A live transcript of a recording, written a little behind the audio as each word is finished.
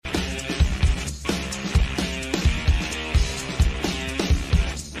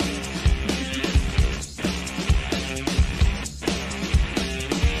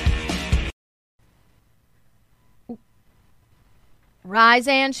Rise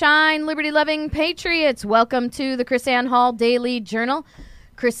and shine, liberty-loving patriots. Welcome to the KrisAnne Hall Daily Journal.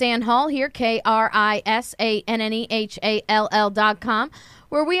 KrisAnne Hall here, KrisAnnehall.com,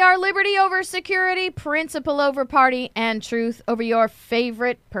 where we are liberty over security, principle over party, and truth over your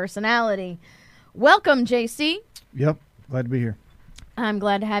favorite personality. Welcome, JC. Yep, glad to be here. I'm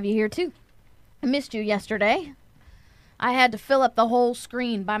glad to have you here, too. I missed you yesterday. I had to fill up the whole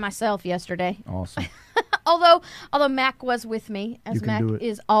screen by myself yesterday. Awesome. Although Mac was with me, as Mac do it.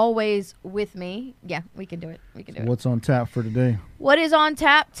 is always with me. Yeah, we can do it. What's on tap for today? What is on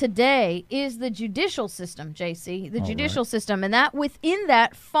tap today is the judicial system, JC. The judicial system. And that within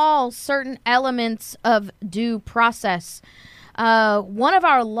that falls certain elements of due process. One of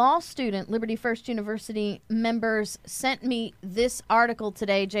our law student, Liberty First University members, sent me this article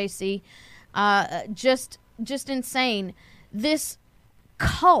today, JC. Just insane. This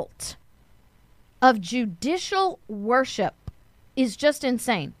cult of judicial worship is just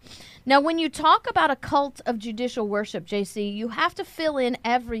insane. Now, when you talk about a cult of judicial worship, JC, you have to fill in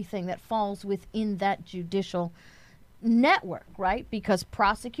everything that falls within that judicial network, right? Because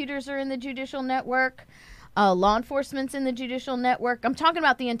prosecutors are in the judicial network, law enforcement's in the judicial network. I'm talking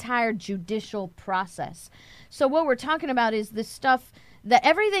about the entire judicial process. So what we're talking about is this stuff, that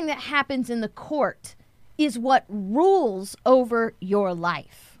everything that happens in the court is what rules over your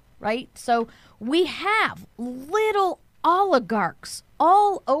life, right? So we have little oligarchs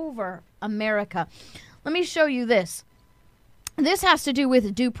all over America. Let me show you this. This has to do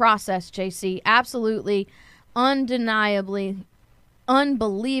with due process, JC. Absolutely, undeniably,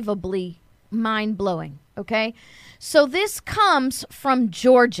 unbelievably mind-blowing, okay? So this comes from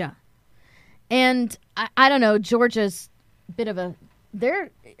Georgia. And I don't know, Georgia's a bit of a...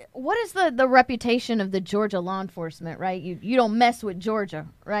 what is the reputation of the Georgia law enforcement, right? You don't mess with Georgia,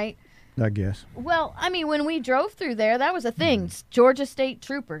 right? I guess. Well, I mean, when we drove through there, that was a thing. Georgia State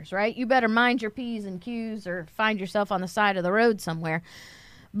Troopers, right? You better mind your P's and Q's or find yourself on the side of the road somewhere.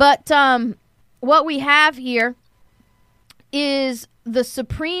 But what we have here is the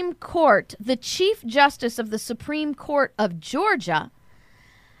Supreme Court, the Chief Justice of the Supreme Court of Georgia,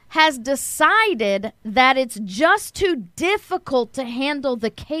 has decided that it's just too difficult to handle the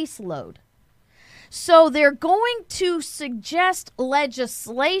caseload. So they're going to suggest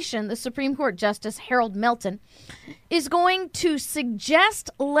legislation. The Supreme Court Justice Harold Melton is going to suggest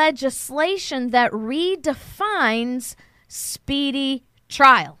legislation that redefines speedy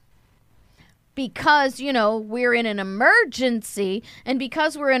trial. Because, we're in an emergency, and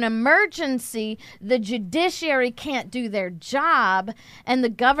because we're in an emergency, the judiciary can't do their job, and the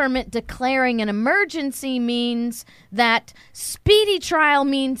government declaring an emergency means that speedy trial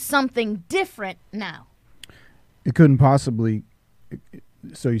means something different now. It couldn't possibly,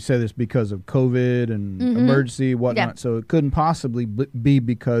 so you say this because of COVID and emergency, whatnot, Yeah. So it couldn't possibly be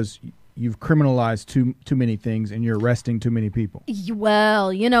because you've criminalized too many things and you're arresting too many people. Well,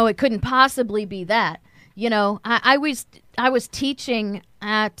 it couldn't possibly be that. I was teaching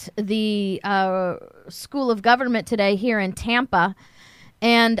at the School of Government today here in Tampa,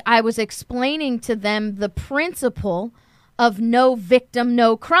 and I was explaining to them the principle of no victim,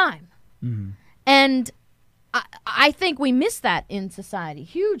 no crime. Mm-hmm. And I think we miss that in society,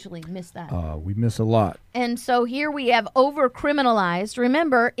 hugely miss that. We miss a lot. And so here we have over-criminalized.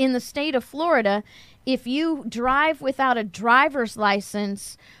 Remember, in the state of Florida, if you drive without a driver's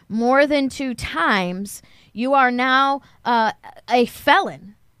license more than 2 times, you are now a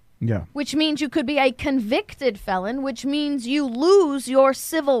felon. Yeah. Which means you could be a convicted felon, which means you lose your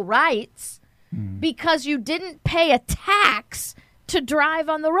civil rights because you didn't pay a tax to drive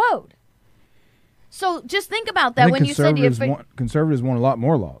on the road. So just think about that when you said conservatives want a lot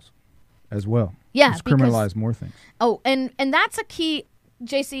more laws as well. Yeah, just criminalize more things. Oh, and that's a key,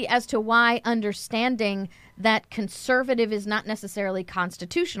 JC, as to why understanding that conservative is not necessarily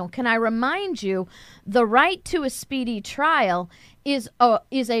constitutional. Can I remind you, the right to a speedy trial is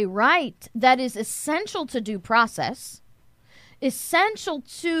a right that is essential to due process, essential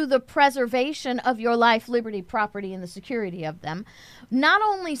to the preservation of your life, liberty, property, and the security of them, not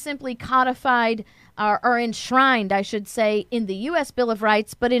only simply codified or enshrined, I should say, in the U.S. Bill of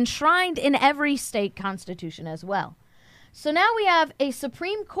Rights, but enshrined in every state constitution as well. So now we have a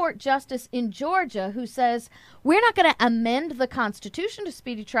Supreme Court justice in Georgia who says, we're not going to amend the Constitution to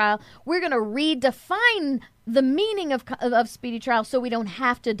speedy trial. We're going to redefine the meaning of speedy trial so we don't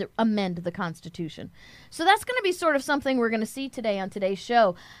have to amend the Constitution. So that's going to be sort of something we're going to see today on today's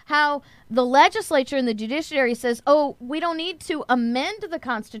show, how the legislature and the judiciary says, oh, we don't need to amend the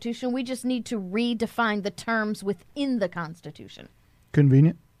Constitution. We just need to redefine the terms within the Constitution.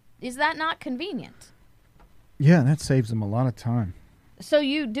 Convenient. Is that not convenient? Yeah, that saves them a lot of time. So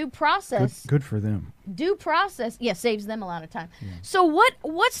you due process. Good for them. Due process, saves them a lot of time. Yeah. So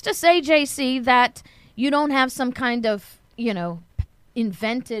what's to say, JC, that you don't have some kind of,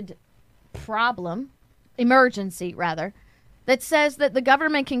 invented emergency, that says that the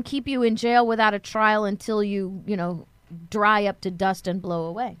government can keep you in jail without a trial until you, dry up to dust and blow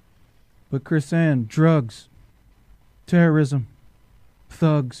away? But Chris-Ann, drugs, terrorism,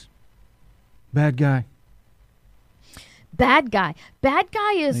 thugs, bad guy. Bad guy. Bad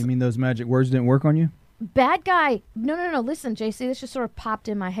guy is... You mean those magic words didn't work on you? Bad guy... No. Listen, JC, this just sort of popped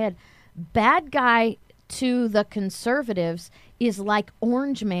in my head. Bad guy to the conservatives is like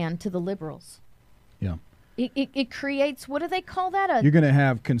Orange Man to the liberals. Yeah. It creates... What do they call that? You're going to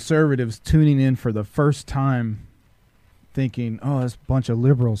have conservatives tuning in for the first time thinking, oh, it's a bunch of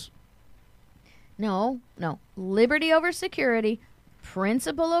liberals. No. Liberty over security,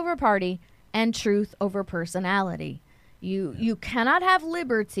 principle over party, and truth over personality. You cannot have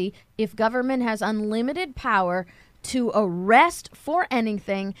liberty if government has unlimited power to arrest for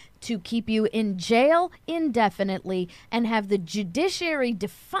anything, to keep you in jail indefinitely, and have the judiciary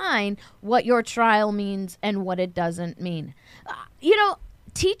define what your trial means and what it doesn't mean.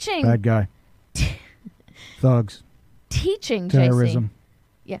 Teaching... Bad guy. Thugs. Teaching, terrorism. JC.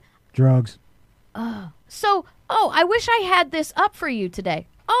 Yeah. Drugs. I wish I had this up for you today.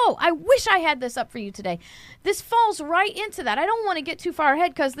 This falls right into that. I don't want to get too far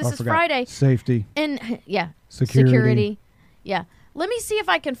ahead because this is Friday. Safety. And, Security. Yeah. Let me see if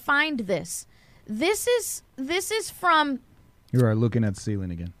I can find this. This is from... You are looking at the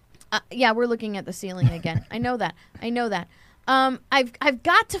ceiling again. We're looking at the ceiling again. I know that. I've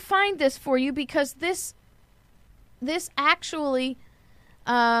got to find this for you because this actually...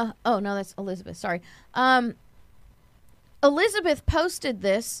 no, that's Elizabeth. Sorry. Elizabeth posted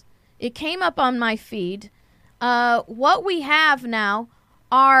this. It came up on my feed. What we have now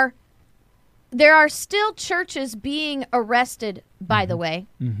there are still churches being arrested, by the way.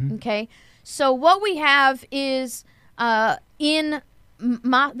 Mm-hmm. Okay. So what we have is they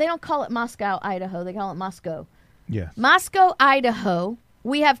don't call it Moscow, Idaho. They call it Moscow. Yes. Moscow, Idaho.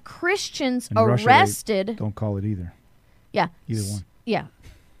 We have Christians arrested. Russia, don't call it either. Yeah. Either one. Yeah.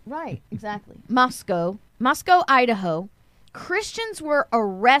 Right, exactly. Moscow, Idaho. Christians were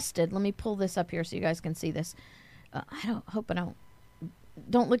arrested. Let me pull this up here so you guys can see this.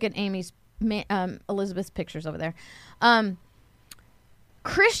 Don't look at Elizabeth's pictures over there.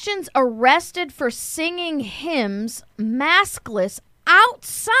 Christians arrested for singing hymns maskless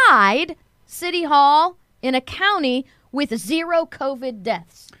outside City Hall in a county with 0 COVID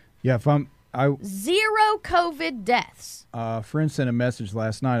deaths. Yeah, Zero COVID deaths. A friend sent a message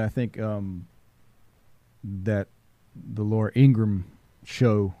last night. I think that the Laura Ingraham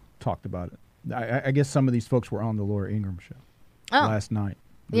show talked about it. I guess some of these folks were on the Laura Ingraham show last night.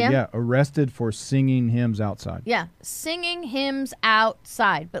 But yeah, arrested for singing hymns outside. Yeah, singing hymns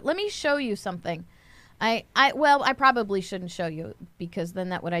outside. But let me show you something. I probably shouldn't show you because then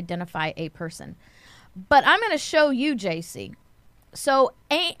that would identify a person. But I'm going to show you, JC. So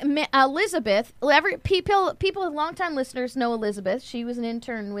Elizabeth, people, longtime listeners know Elizabeth. She was an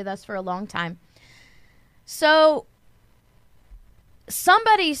intern with us for a long time. So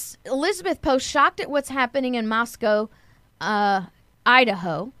Elizabeth post shocked at what's happening in Moscow,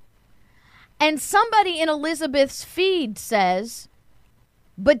 Idaho. And somebody in Elizabeth's feed says,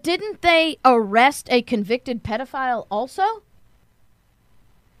 but didn't they arrest a convicted pedophile also?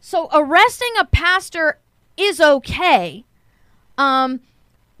 So arresting a pastor is okay.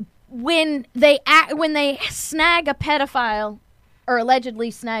 When they snag a pedophile or allegedly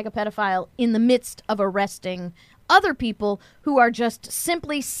snag a pedophile in the midst of arresting other people who are just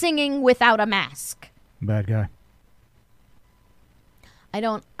simply singing without a mask. Bad guy. I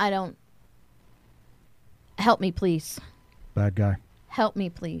don't. Help me, please. Bad guy. Help me,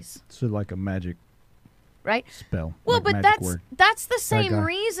 please. It's like a magic right? Spell. Well, like but that's the same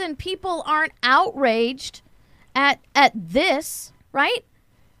reason people aren't outraged at this, right?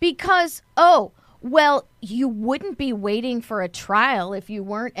 Because, you wouldn't be waiting for a trial if you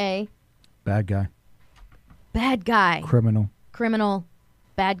weren't a... Bad guy. Criminal.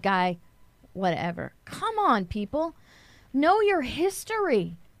 Bad guy. Whatever. Come on, people. Know your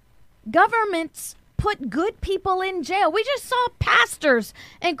history. Governments put good people in jail. We just saw pastors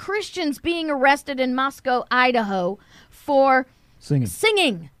and Christians being arrested in Moscow, Idaho for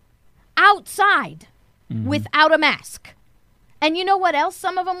singing outside without a mask. And you know what else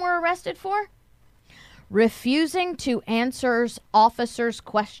some of them were arrested for? Refusing to answer officers'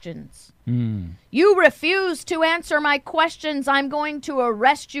 questions. You refuse to answer my questions, I'm going to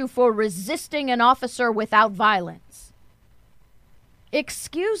arrest you for resisting an officer without violence.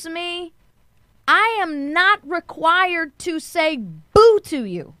 Excuse me, I am not required to say boo to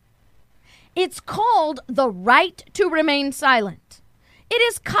you. It's called the right to remain silent. It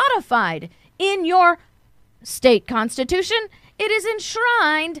is codified in your state constitution. It is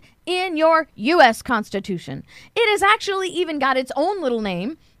enshrined in your U.S. Constitution. It has actually even got its own little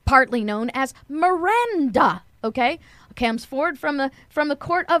name, partly known as Miranda. Okay, comes forward from the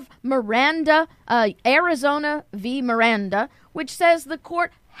court of Miranda, Arizona v. Miranda, which says the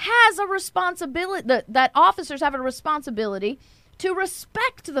court has a responsibility, that officers have a responsibility to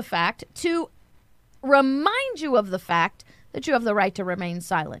respect the fact, to remind you of the fact that you have the right to remain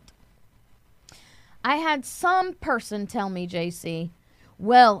silent. I had some person tell me, JC,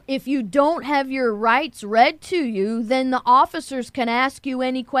 well, if you don't have your rights read to you, then the officers can ask you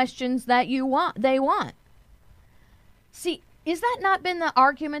any questions that they want. See, is that not been the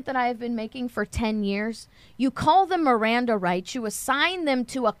argument that I have been making for 10 years? You call them Miranda rights, you assign them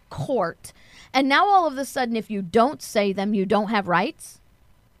to a court, and now all of a sudden, if you don't say them, you don't have rights?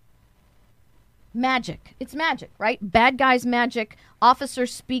 Magic. It's magic, right? Bad guys magic. Officer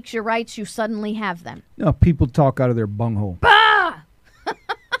speaks your rights, you suddenly have them. No, people talk out of their bunghole. Bah!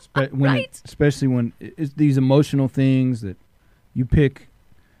 Right? Especially when it's these emotional things that you pick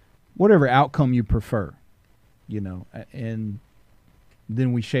whatever outcome you prefer, and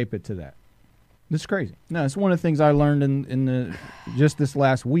then we shape it to that. It's crazy. No, it's one of the things I learned in just this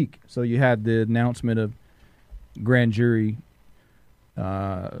last week. So you had the announcement of grand jury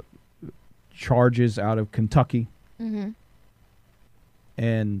charges out of Kentucky. Mm-hmm.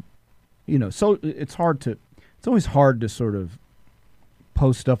 And, so it's always hard to sort of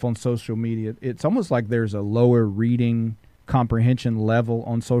post stuff on social media. It's almost like there's a lower reading comprehension level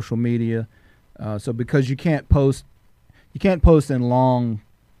on social media. So because you can't post in long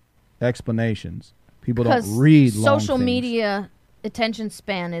explanations. People don't read long social things. Media attention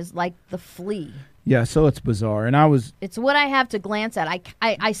span is like the flea. Yeah, so it's bizarre. And it's what I have to glance at.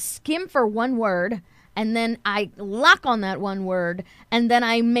 I skim for one word, and then I lock on that one word, and then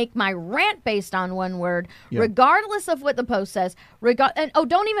I make my rant based on one word, regardless of what the post says.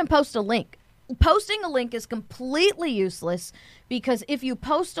 Don't even post a link. Posting a link is completely useless, because if you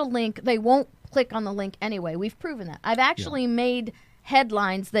post a link, they won't click on the link anyway. We've proven that. I've actually made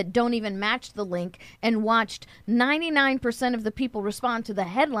headlines that don't even match the link and watched 99% of the people respond to the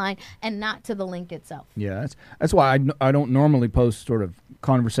headline and not to the link itself. Yeah, that's why I don't normally post sort of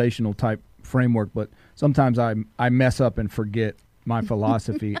conversational type framework, but sometimes I mess up and forget my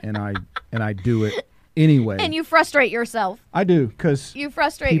philosophy and I do it anyway. And you frustrate yourself. I do, because you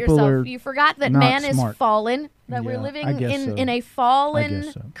frustrate yourself. You forgot that man is fallen, that we're living in a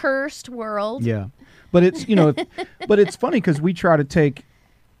fallen, cursed world. Yeah. But it's, but it's funny because we try to take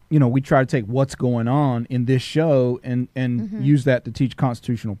what's going on in this show and mm-hmm. use that to teach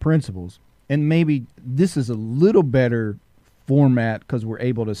constitutional principles. And maybe this is a little better format because we're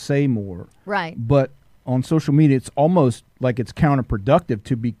able to say more. Right. But on social media, it's almost like it's counterproductive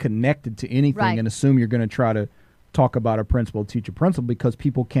to be connected to anything and assume you're going to try to talk about a principle, teach a principle, because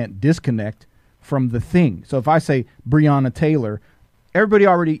people can't disconnect from the thing. So if I say Breonna Taylor,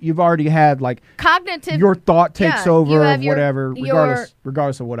 you've already had like cognitive, your thought takes over of whatever,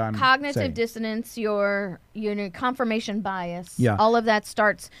 regardless of what I'm cognitive saying. Dissonance, your confirmation bias, yeah. all of that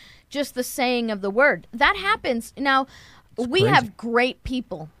starts just the saying of the word. That happens. Now, we have great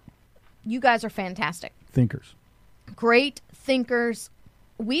people. You guys are fantastic. Thinkers. Great thinkers.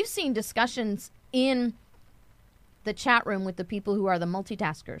 We've seen discussions in the chat room with the people who are the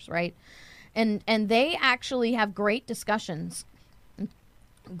multitaskers, right? And they actually have great discussions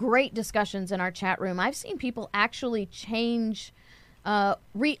in our chat room. I've seen people actually change, I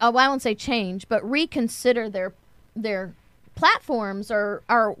won't say change, but reconsider their platforms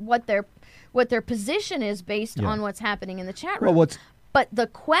or what their position is based on what's happening in the chat room. But the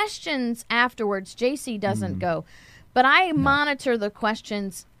questions afterwards, JC doesn't go. But I monitor the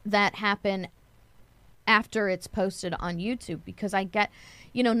questions that happen after it's posted on YouTube, because I get,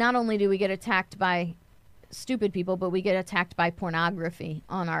 not only do we get attacked by stupid people, but we get attacked by pornography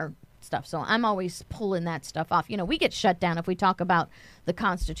on our stuff. So I'm always pulling that stuff off. We get shut down if we talk about the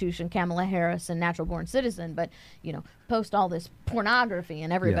Constitution, Kamala Harris, and natural born citizen, but, post all this pornography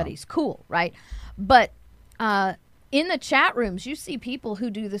and everybody's cool, right? But in the chat rooms, you see people who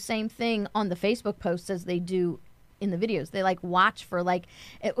do the same thing on the Facebook posts as they do in the videos. They watch for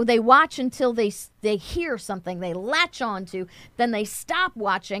they watch until they hear something they latch onto, then they stop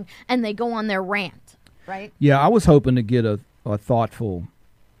watching and they go on their rant. Right? Yeah, I was hoping to get a thoughtful,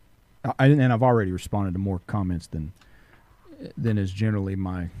 and I've already responded to more comments than is generally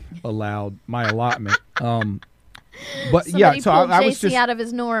my allotment. But Somebody yeah, so pulled I was JC just out of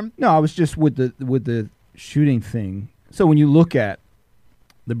his norm. no, I was just with the shooting thing. So when you look at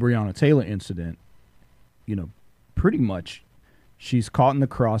the Breonna Taylor incident, pretty much she's caught in the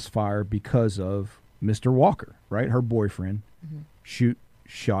crossfire because of Mr. Walker, right? Her boyfriend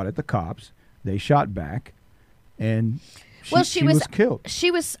shot at the cops. They shot back, and she was killed. She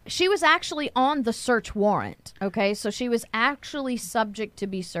was actually on the search warrant. Okay, so she was actually subject to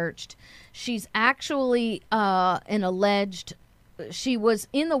be searched. She's actually she was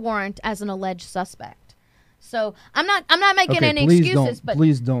in the warrant as an alleged suspect. So I'm not making any excuses, but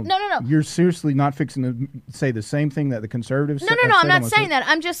please don't. No. You're seriously not fixing to say the same thing that the conservatives said? No, I'm not saying that.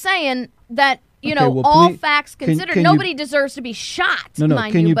 I'm just saying that facts considered, nobody deserves to be shot. No.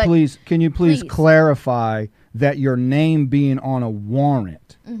 Can you please clarify that your name being on a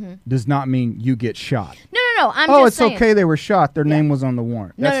warrant does not mean you get shot? No. I'm just saying. Oh, it's okay. They were shot. Their name was on the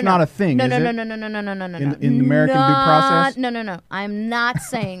warrant. That's not a thing. No. In American due process. No. I'm not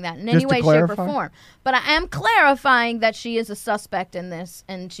saying that in any way, shape, or form. But I am clarifying that she is a suspect in this,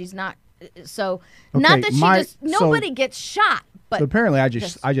 and she's not. So not that nobody gets shot. But so apparently, I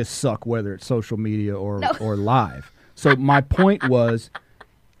just suck, whether it's social media or live. So my point was,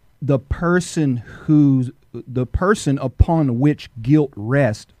 the person upon which guilt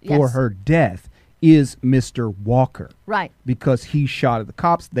rests for her death is Mr. Walker. Right. Because he shot at the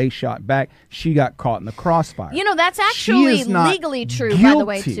cops, they shot back, she got caught in the crossfire. That's actually legally true, by the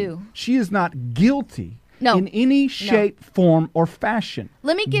way, too. She is not guilty in any shape, form, or fashion.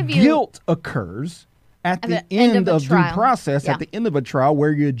 Let me give you... Guilt occurs at the end of due process, at the end of a trial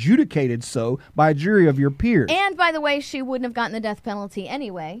where you're adjudicated so by a jury of your peers. And, by the way, she wouldn't have gotten the death penalty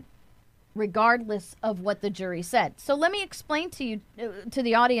anyway, regardless of what the jury said. So let me explain to you, to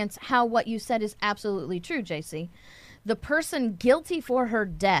the audience, how what you said is absolutely true, JC. The person guilty for her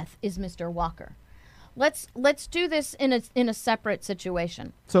death is Mr. Walker. Let's do this in a separate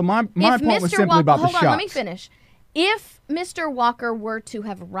situation. So my point was simply about the shots. Hold on, let me finish. If Mr. Walker were to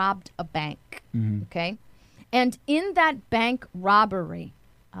have robbed a bank, okay, and in that bank robbery,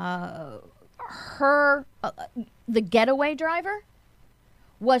 the getaway driver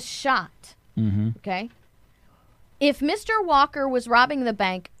was shot, okay? If Mr. Walker was robbing the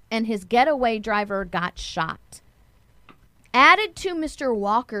bank and his getaway driver got shot, added to Mr.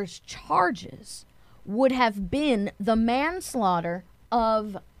 Walker's charges would have been the manslaughter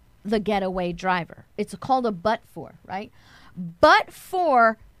of the getaway driver. It's called a but-for, right? But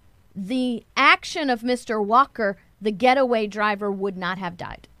for the action of Mr. Walker, the getaway driver would not have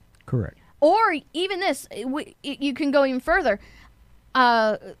died. Correct. Or even this, you can go even further.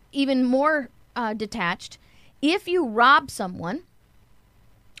 Even more detached, if you rob someone,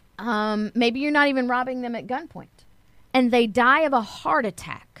 maybe you're not even robbing them at gunpoint, and they die of a heart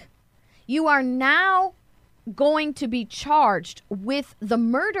attack, you are now going to be charged with the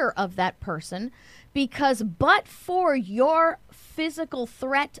murder of that person, because but for your physical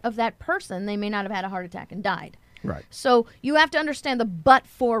threat of that person, they may not have had a heart attack and died. Right. So you have to understand the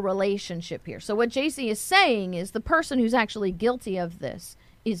but-for relationship here. So what JC is saying is the person who's actually guilty of this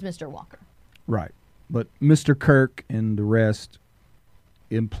is Mr. Walker. Right. But Mr. Kirk and the rest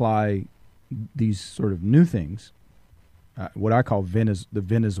imply these sort of new things, what I call the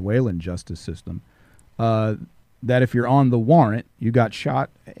Venezuelan justice system, that if you're on the warrant, you got shot,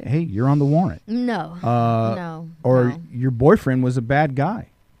 hey, you're on the warrant. No. Or your boyfriend was a bad guy.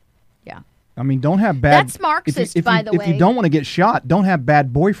 Yeah. I mean, don't have bad... That's Marxist, by the way. If you don't want to get shot, don't have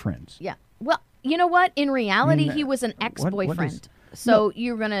bad boyfriends. Yeah. Well, you know what? In reality, he was an ex-boyfriend. So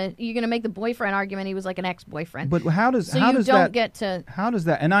you're gonna make the boyfriend argument. He was like an ex-boyfriend. But how does that? How does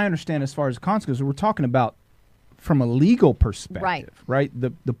that? And I understand as far as consequences, we're talking about from a legal perspective, right?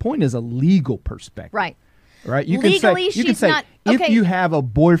 The point is a legal perspective, right? Right. You Legally, can say if you have a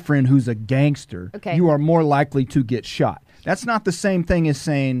boyfriend who's a gangster, you are more likely to get shot. That's not the same thing as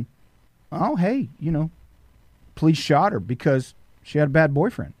saying, oh, hey, police shot her because she had a bad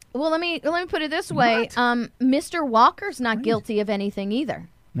boyfriend. Well, let me put it this way. Mr. Walker's not guilty of anything either.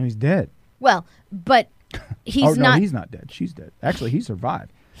 No, he's dead. Well, but he's not. No, he's not dead. She's dead. Actually, he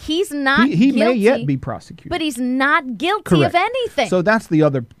survived. He's not he guilty. May yet be prosecuted. But he's not guilty of anything. So that's the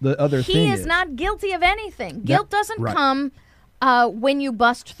other thing. He is not guilty of anything. Guilt doesn't come when you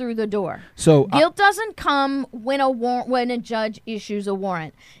bust through the door. So guilt doesn't come when a judge issues a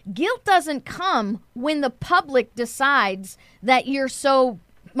warrant. Guilt doesn't come when the public decides that you're so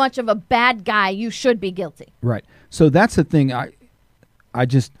much of a bad guy you should be guilty. Right. So that's the thing. I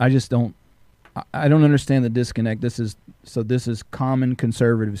just don't understand the disconnect. This is common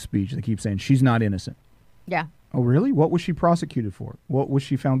conservative speech. They keep saying she's not innocent. Yeah. Oh, really? What was she prosecuted for? What was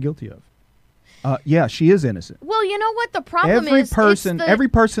she found guilty of? Yeah, she is innocent. Well, you know what the problem Every is? every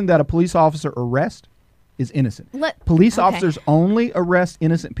person that a police officer arrests is innocent. Police officers only arrest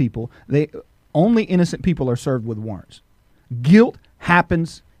innocent people. Only innocent people are served with warrants. Guilt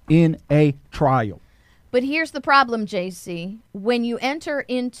happens in a trial. But here's the problem, JC. When you enter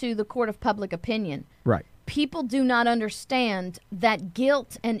into the court of public opinion, right, people do not understand that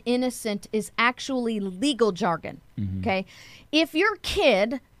guilt and innocent is actually legal jargon. Okay? If your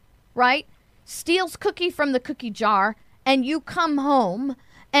kid, right, steals cookie from the cookie jar and you come home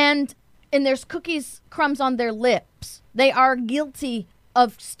and there's crumbs on their lips, they are guilty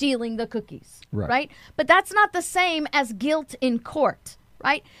of stealing the cookies, right? But that's not the same as guilt in court,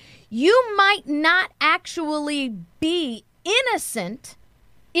 right? You might not actually be innocent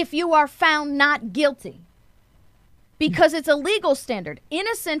if you are found not guilty, because it's a legal standard.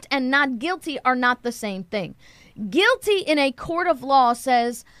 Innocent and not guilty are not the same thing. Guilty in a court of law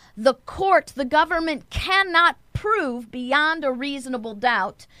says the government cannot prove beyond a reasonable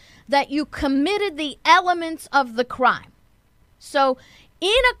doubt that you committed the elements of the crime. So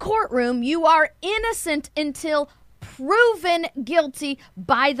in a courtroom, you are innocent until proven guilty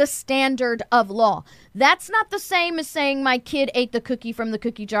by the standard of law. That's not the same as saying my kid ate the cookie from the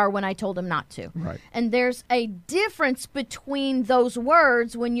cookie jar when I told him not to. Right. And there's a difference between those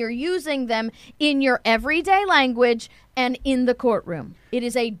words when you're using them in your everyday language and in the courtroom. It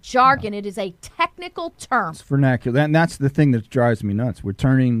is a jargon. It is a technical term. It's vernacular. And that's the thing that drives me nuts. We're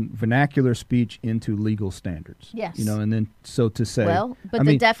turning vernacular speech into legal standards. Yes. And then so to say. Well, but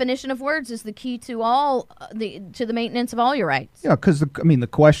the definition of words is the key to all to the maintenance of all your rights. Yeah, because the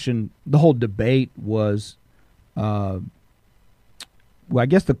question, the whole debate was, I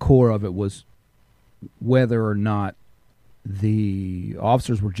guess the core of it was whether or not the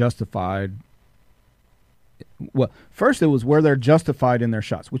officers were justified. Well, first it was where they're justified in their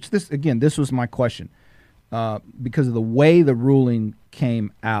shots, which this was my question. Because of the way the ruling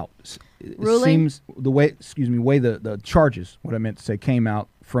came out. It seems the way the charges, what I meant to say, came out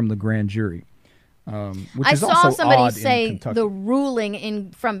from the grand jury. Which I is saw also somebody odd say the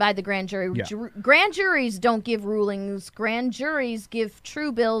ruling by the grand jury. Yeah. Grand juries don't give rulings. Grand juries give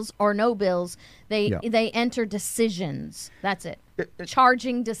true bills or no bills. They enter decisions. That's it.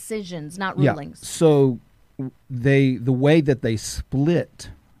 Charging decisions, not rulings. Yeah. So the way that they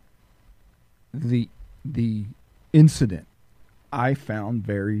split the incident, I found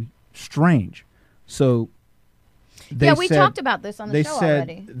very strange. So we talked about this on the show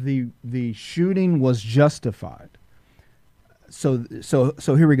already. They said the shooting was justified. So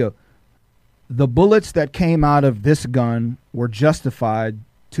here we go. The bullets that came out of this gun were justified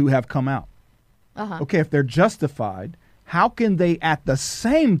to have come out. Okay, if they're justified, how can they at the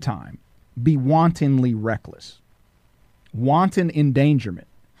same time be wantonly reckless? Wanton endangerment.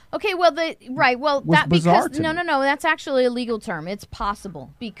 Okay, well, bizarre because no, that's actually a legal term. It's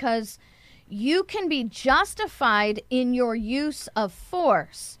possible because you can be justified in your use of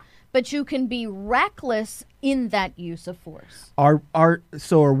force, but you can be reckless in that use of force.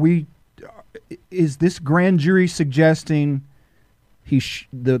 Is this grand jury suggesting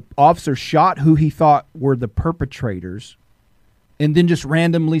the officer shot who he thought were the perpetrators and then just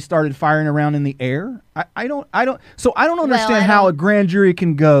randomly started firing around in the air? I don't understand how a grand jury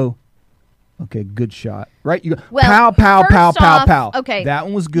can go, okay, good shot, right? You go, pow, pow, pow, pow, pow. Okay, that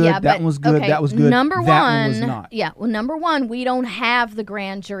one was good. Yeah, that one was good. Okay. That was good. Number that one one was not. Yeah. Well, number one, we don't have the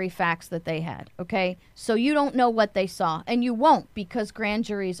grand jury facts that they had. Okay, so you don't know what they saw, and you won't because grand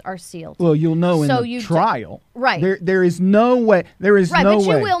juries are sealed. Well, you'll know in the trial, right? There is no way. There is no way.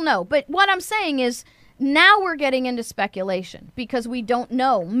 But you will know. But what I'm saying is, now we're getting into speculation because we don't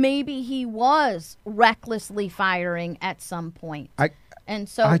know. Maybe he was recklessly firing at some point. And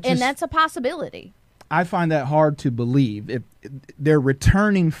that's a possibility. I find that hard to believe. If they're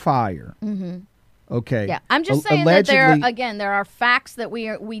returning fire, okay. Yeah, I'm just saying that there are facts that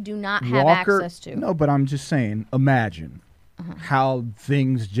we do not have access to. No, but I'm just saying, imagine how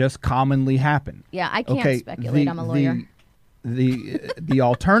things just commonly happen. Yeah, I can't speculate. I'm a lawyer. The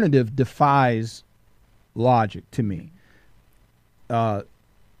alternative defies logic to me.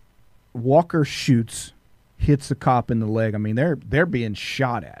 Walker shoots, hits a cop in the leg. I mean, they're being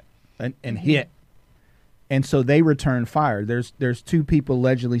shot at and hit, and so they return fire. There's two people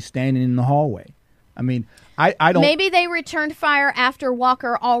allegedly standing in the hallway. I mean, I don't. Maybe they returned fire after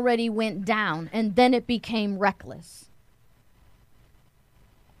Walker already went down, and then it became reckless.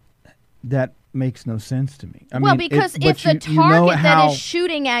 That makes no sense to me. Because if the target that is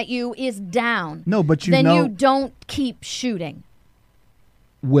shooting at you is down, then you don't keep shooting.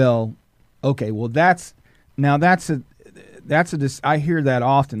 Well, okay. Well, that's I hear that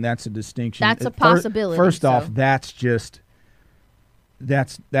often. That's a distinction. That's a possibility. First off, that's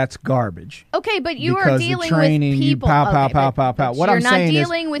garbage. Okay, but you are Because dealing the training, with people. you pow. But What you're I'm not saying is,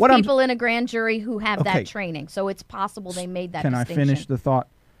 dealing with people in a grand jury who have that training, so it's possible they made that Can distinction. I finish the thought?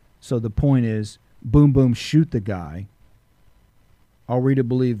 So the point is, boom, boom, shoot the guy. Are we to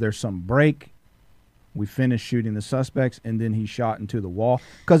believe there's some break? We finished shooting the suspects, and then he shot into the wall.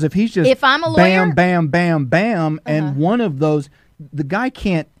 Because if he's just if I'm a lawyer, bam, bam, bam, and one of those, the guy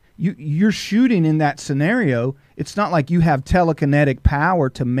can't. You're shooting in that scenario. It's not like you have telekinetic power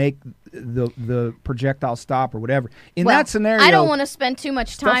to make the projectile stop or whatever. In that scenario, I don't want to spend too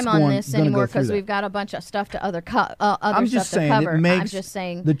much time on this anymore because that. we've got a bunch of stuff to other I'm stuff just to saying cover. it makes I'm just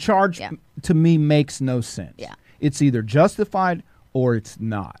saying the charge to me makes no sense. Yeah. It's either justified or it's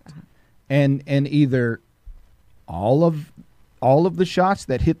not, and either all of the shots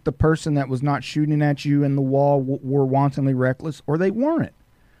that hit the person that was not shooting at you in the wall were wantonly reckless, or they weren't.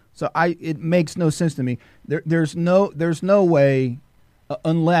 So it makes no sense to me. There's no way,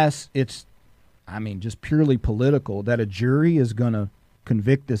 unless it's, just purely political, that a jury is going to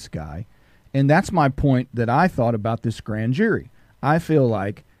convict this guy. And that's my point that I thought about this grand jury. I feel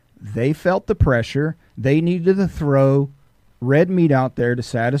like they felt the pressure. They needed to throw red meat out there to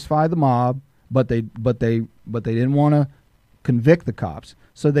satisfy the mob, but they didn't want to convict the cops.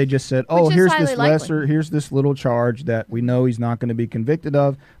 So they just said, here's this little charge that we know he's not going to be convicted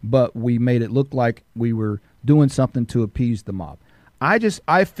of, but we made it look like we were doing something to appease the mob.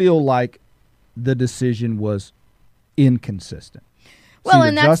 I feel like the decision was inconsistent. Well,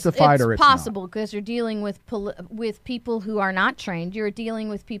 and that's justified or it's possible because you're dealing with people who are not trained. You're dealing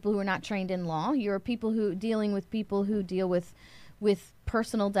with people who are not trained in law. You're dealing with people who deal with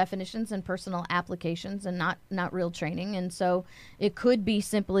personal definitions and personal applications and not real training. And so it could be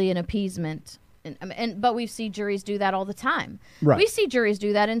simply an appeasement. But we see juries do that all the time. Right. We see juries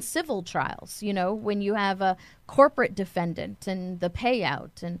do that in civil trials, when you have a corporate defendant and the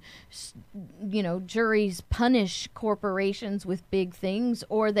payout, and, juries punish corporations with big things,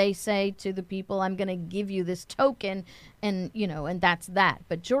 or they say to the people, I'm going to give you this token, and that's that.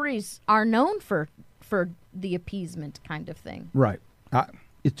 But juries are known for the appeasement kind of thing. Right.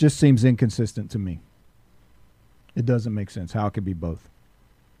 It just seems inconsistent to me. It doesn't make sense how it could be both.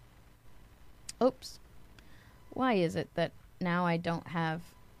 Oops. Why is it that now I don't have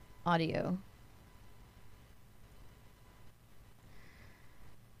audio?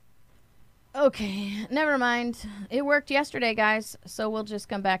 Okay, never mind. It worked yesterday, guys, so we'll just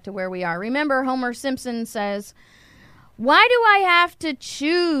come back to where we are. Remember, Homer Simpson says, "Why do I have to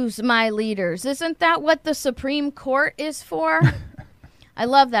choose my leaders? Isn't that what the Supreme Court is for?" I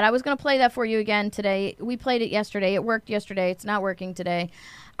love that. I was going to play that for you again today. We played it yesterday. It worked yesterday. It's not working today.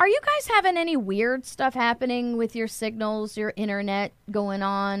 Are you guys having any weird stuff happening with your signals, your internet going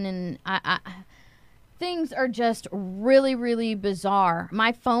on? And things are just really, really bizarre.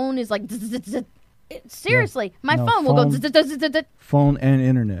 My phone is like... Seriously, my phone will go... Phone and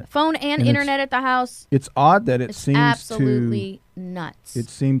internet. Phone and internet at the house. It's odd that it seems absolutely nuts. It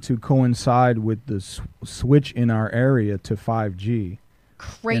seemed to coincide with the switch in our area to 5G.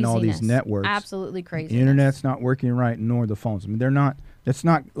 Craziness. And all these networks. Absolutely crazy. The internet's not working right, nor the phones. They're not... That's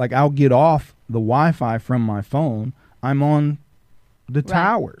not like I'll get off the Wi-Fi from my phone. I'm on the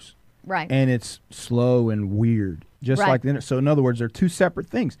towers. Right. And it's slow and weird. Just like the internet. So in other words, they're two separate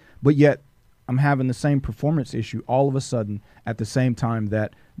things. But yet I'm having the same performance issue all of a sudden at the same time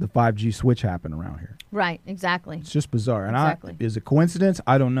that the 5G switch happened around here. Right, exactly. It's just bizarre. And is it coincidence?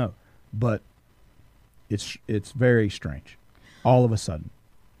 I don't know. But it's very strange. All of a sudden.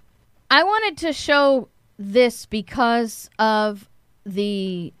 I wanted to show this because of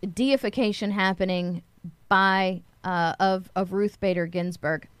the deification happening by of Ruth Bader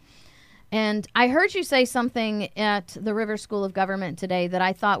Ginsburg. And I heard you say something at the Rivers School of Government today that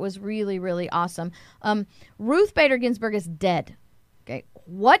I thought was really, really awesome. Ruth Bader Ginsburg is dead. Okay,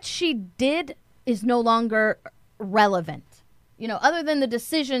 what she did is no longer relevant. Other than the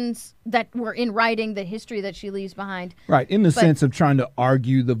decisions that were in writing, the history that she leaves behind. Right, in the sense of trying to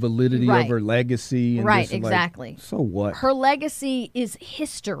argue the validity of her legacy. And right, exactly. So what? Her legacy is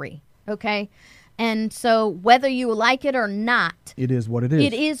history, okay? And so whether you like it or not. It is what it is.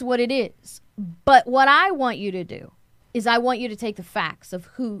 It is what it is. But what I want you to do is I want you to take the facts of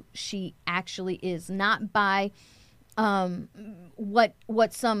who she actually is, not by what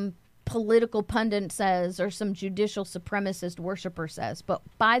some political pundit says or some judicial supremacist worshiper says, but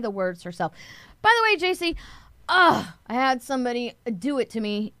by the words herself. By the way, JC, I had somebody do it to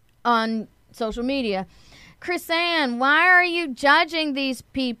me on social media. Chris-Ann, why are you judging these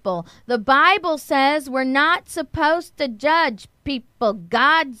people? The Bible says we're not supposed to judge people.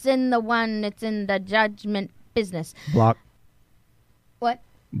 God's in the one that's in the judgment business. Block. What?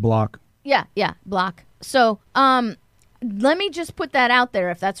 Block. Yeah, block. So, let me just put that out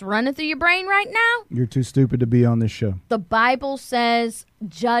there if that's running through your brain right now. You're too stupid to be on this show. The Bible says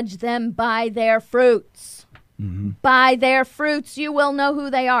judge them by their fruits. By their fruits, you will know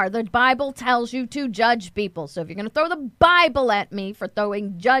who they are. The Bible tells you to judge people. So if you're going to throw the Bible at me for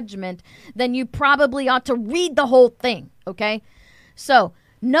throwing judgment, then you probably ought to read the whole thing, okay? So,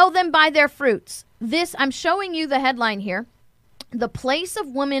 know them by their fruits. This, I'm showing you the headline here. The Place of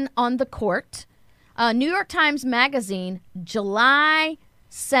Women on the Court. New York Times Magazine, July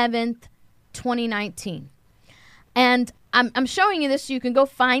 7th, 2019. And I'm showing you this so you can go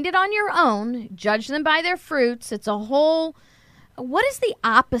find it on your own. Judge them by their fruits. It's a whole... What is the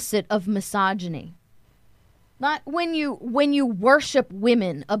opposite of misogyny? Not when you worship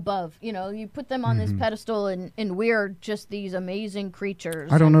women above. You know, you put them on this pedestal and we're just these amazing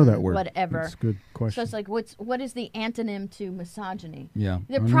creatures. I don't know that word. Whatever. That's a good question. So it's like, what is the antonym to misogyny? Yeah.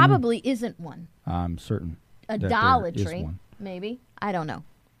 There probably isn't one. I'm certain. Idolatry, that there is one. maybe. I don't know.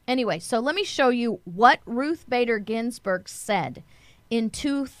 Anyway, so let me show you what Ruth Bader Ginsburg said in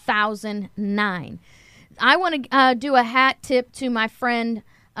 2009. I want to do a hat tip to my friend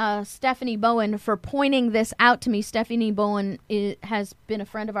Stephanie Bowen for pointing this out to me. Stephanie Bowen has been a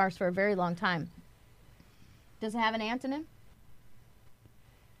friend of ours for a very long time. Does it have an antonym?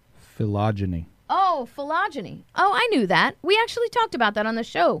 Phylogeny. Oh, phylogeny. Oh, I knew that. We actually talked about that on the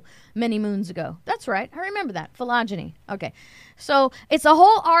show many moons ago. That's right. I remember that. Phylogeny. Okay. So it's a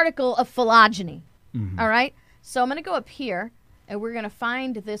whole article of phylogeny. All right. So I'm going to go up here and we're going to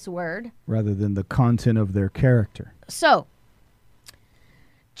find this word. Rather than the content of their character. So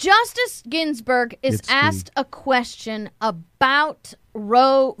Justice Ginsburg is asked a question about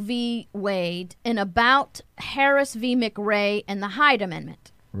Roe v. Wade and about Harris v. McRae and the Hyde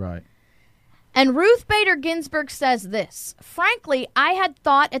Amendment. Right. And Ruth Bader Ginsburg says this: frankly, I had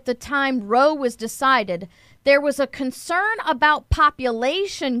thought at the time Roe was decided there was a concern about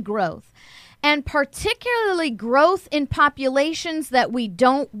population growth, and particularly growth in populations that we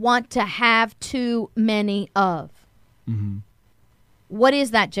don't want to have too many of. What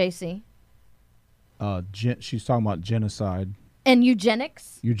is that, JC? She's talking about genocide. And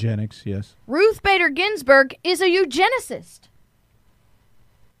eugenics? Eugenics, yes. Ruth Bader Ginsburg is a eugenicist.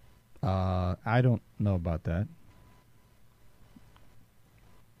 I don't know about that.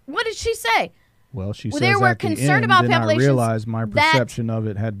 What did she say? Well, she Well, says they were at the concerned end, about then I populations realized my perception of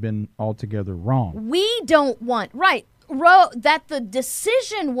it had been altogether wrong. We don't want, right, Roe, that the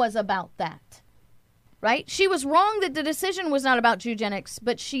decision was about that, right? She was wrong that the decision was not about eugenics,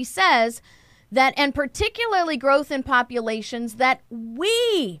 but she says that, and particularly growth in populations that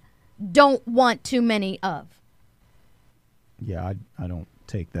we don't want too many of. Yeah, I don't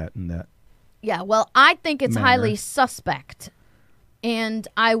take that in that. Yeah, well, I think it's manner. highly suspect. And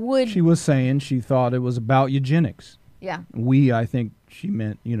I would... She was saying she thought it was about eugenics. Yeah. We, I think she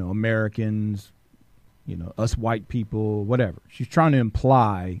meant, Americans, us white people, whatever. She's trying to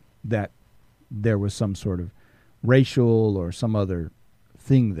imply that there was some sort of racial or some other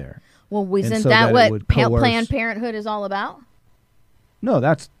thing there. Well, isn't so that what coerce... Planned Parenthood is all about?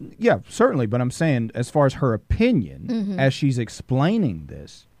 No, certainly. But I'm saying as far as her opinion, as she's explaining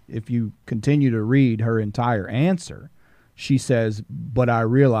this, if you continue to read her entire answer, she says, but I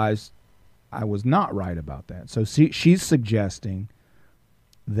realized I was not right about that. So she's suggesting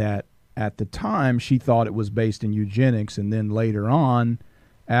that at the time she thought it was based in eugenics, and then later on,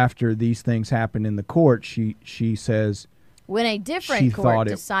 after these things happened in the court, she says when a different court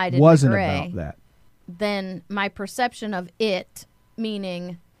decided it wasn't McRae, about that. Then my perception of it,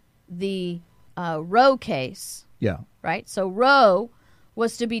 meaning the Roe case, right? So Roe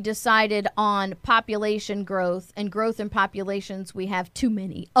was to be decided on population growth and growth in populations we have too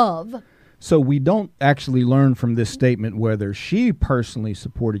many of. So we don't actually learn from this statement whether she personally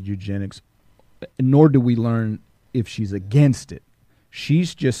supported eugenics, nor do we learn if she's against it.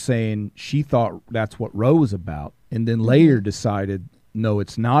 She's just saying she thought that's what Roe was about, and then later decided, no,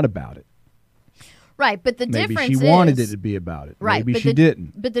 it's not about it. Right, but the Maybe difference she wanted it to be about it. Right, Maybe she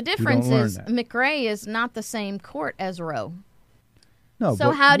didn't. But the difference is McRae is not the same court as Roe. No, so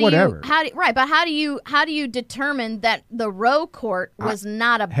but how do whatever. how do you determine that the Roe court was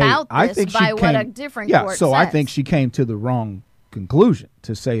not about this by what a different court says? I think she came to the wrong conclusion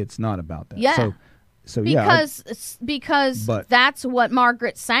to say it's not about that. Yeah. So because but- that's what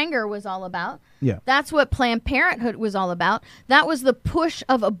Margaret Sanger was all about. Yeah. That's what Planned Parenthood was all about. That was the push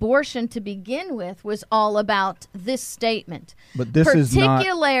of abortion to begin with, was all about this statement. But this is not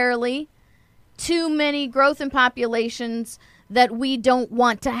particularly too many growth in populations that we don't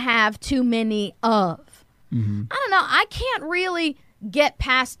want to have too many of. Mm-hmm. I don't know. I can't really get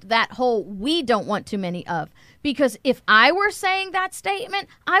past that whole we don't want too many of. Because if I were saying that statement,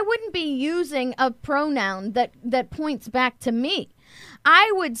 I wouldn't be using a pronoun that points back to me.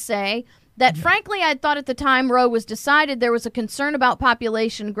 I would say that, frankly, I thought at the time Roe was decided there was a concern about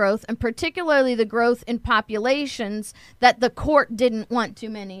population growth, and particularly the growth in populations that the court didn't want too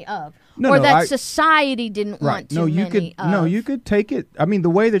many of, society didn't want too many of. No, you could take it. I mean,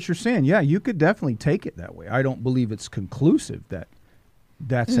 the way that you're saying, yeah, you could definitely take it that way. I don't believe it's conclusive that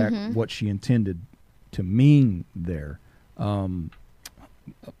that's what she intended to mean there.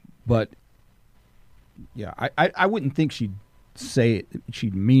 But, yeah, I wouldn't think she'd say it,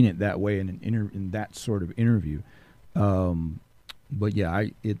 she'd mean it that way in that sort of interview. But yeah,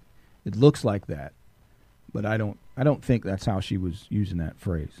 it looks like that, but I don't think that's how she was using that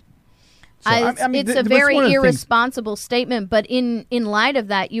phrase. So, it's a very irresponsible statement, but in light of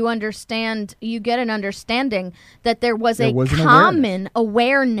that, you get an understanding that there was a common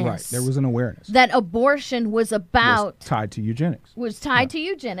awareness. Right, there was an awareness that abortion was tied to eugenics. To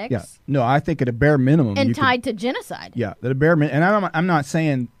eugenics. Yeah, no, I think at a bare minimum, and tied to genocide. Yeah, at a bare minimum, and I'm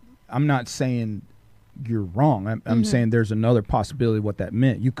not saying you're wrong. I'm saying there's another possibility of what that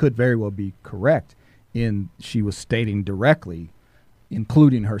meant. You could very well be correct in she was stating directly,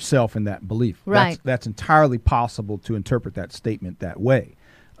 including herself in that belief. Right. That's entirely possible to interpret that statement that way.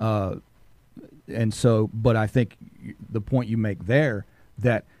 And so, but I think the point you make there,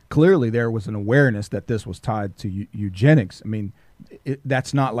 that clearly there was an awareness that this was tied to eugenics. I mean,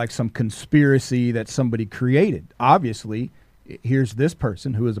 that's not like some conspiracy that somebody created. Obviously, here's this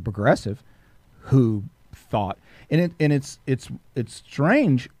person who is a progressive who thought, and it's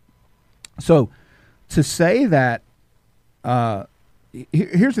strange. So to say that,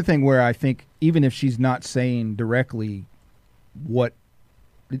 here's the thing where I think even if she's not saying directly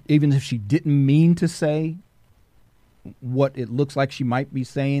even if she didn't mean to say what it looks like she might be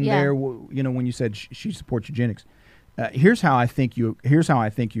saying there, when you said she supports eugenics, here's how I think you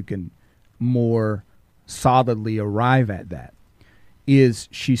can more solidly arrive at that. Is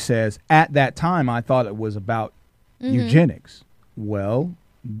she says, at that time I thought it was about eugenics. Well,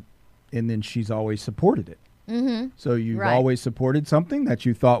 and then she's always supported it. Mm-hmm. So you've always supported something that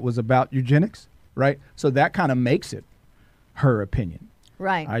you thought was about eugenics, right? So that kind of makes it her opinion.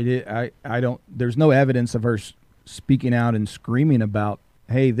 Right. I don't, there's no evidence of her speaking out and screaming about,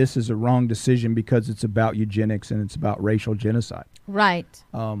 hey, this is a wrong decision because it's about eugenics and it's about racial genocide. Right.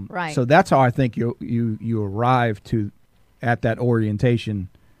 Right. So that's how I think you arrive at that orientation,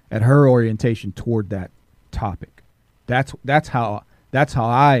 at her orientation toward that topic. That's how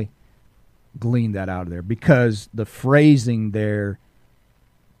I glean that out of there, because the phrasing there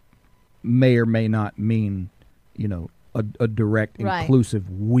may or may not mean, a direct inclusive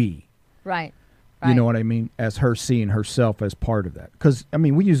we. Right. You know what I mean? As her seeing herself as part of that. Because, I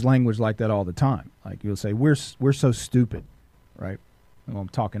mean, we use language like that all the time. Like you'll say, we're so stupid, right? Well, I'm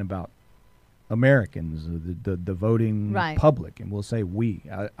talking about Americans, the voting public, and we'll say we.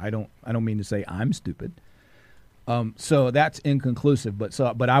 I don't mean to say I'm stupid. So that's inconclusive,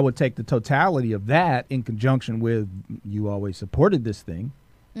 but I would take the totality of that in conjunction with you always supported this thing,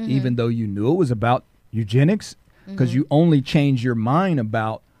 even though you knew it was about eugenics, because you only changed your mind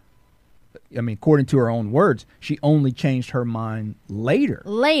about. I mean, according to her own words, she only changed her mind later.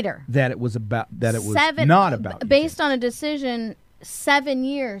 That it was about not about based on a decision 7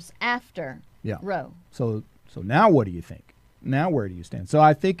 years after Roe. So now what do you think? Now where do you stand? So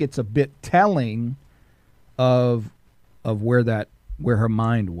I think it's a bit telling of where her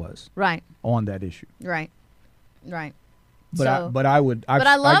mind was on that issue. Right. But I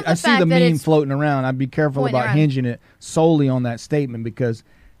love I see the meme floating around. I'd be careful about hinging it solely on that statement, because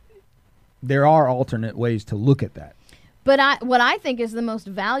there are alternate ways to look at that. But what I think is the most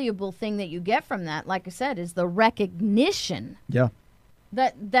valuable thing that you get from that, like I said, is the recognition. Yeah.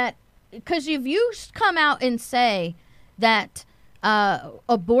 That because if you come out and say that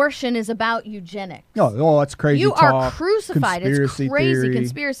abortion is about eugenics. Oh, that's crazy. You talk, are crucified. It's crazy theory.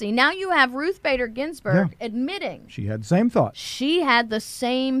 Conspiracy. Now you have Ruth Bader Ginsburg admitting she had the same thought.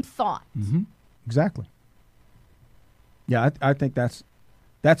 Mm-hmm. Exactly. Yeah, I think that's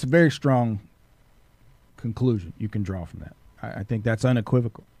a very strong conclusion you can draw from that. I think that's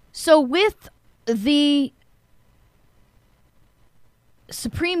unequivocal. So with the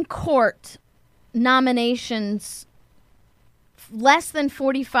Supreme Court nominations less than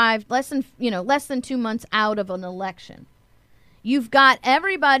 2 months out of an election. You've got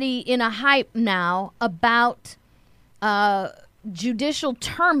everybody in a hype now about judicial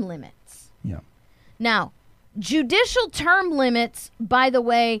term limits. Yeah. Now, judicial term limits, by the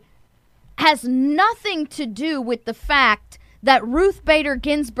way, has nothing to do with the fact that Ruth Bader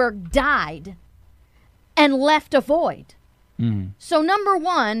Ginsburg died and left a void. So number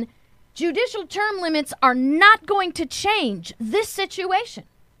one, judicial term limits are not going to change this situation.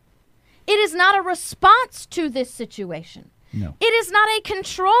 It is not a response to this situation. No. It is not a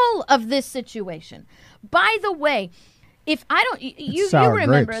control of this situation. By the way, if I don't, you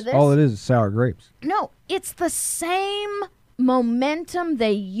remember grapes. this. All it is sour grapes. No, it's the same momentum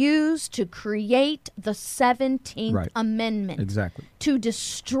they used to create the 17th Amendment. Exactly. To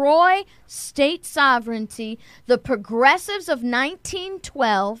destroy state sovereignty. The progressives of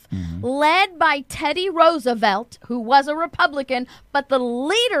 1912, led by Teddy Roosevelt, who was a Republican, but the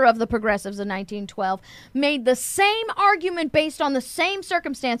leader of the progressives of 1912, made the same argument based on the same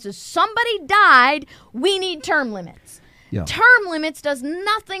circumstances. Somebody died, we need term limits. Yeah. Term limits does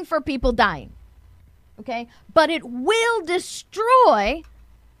nothing for people dying. Okay, but it will destroy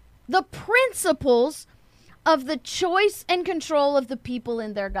the principles of the choice and control of the people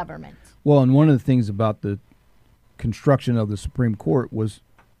in their government. Well, and one of the things about the construction of the Supreme Court was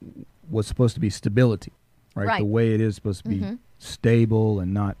supposed to be stability, right? The way it is supposed to be stable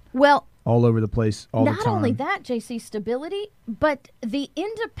and not all over the place all the time. Not only that, JC, stability, but the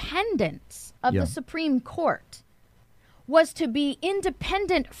independence of the Supreme Court was to be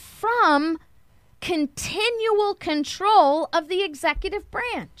independent from continual control of the executive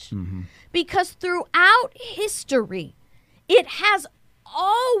branch. Because throughout history, it has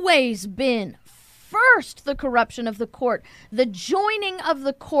always been first the corruption of the court, the joining of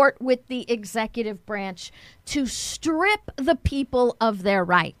the court with the executive branch to strip the people of their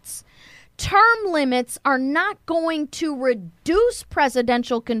rights. Term limits are not going to reduce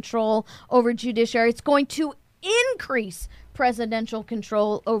presidential control over judiciary. It's going to increase presidential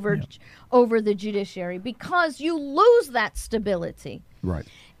control over the judiciary because you lose that stability. Right.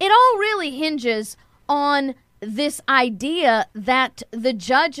 It all really hinges on this idea that the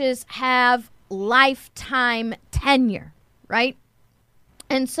judges have lifetime tenure, right?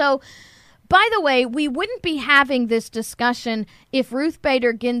 And so, by the way, we wouldn't be having this discussion if Ruth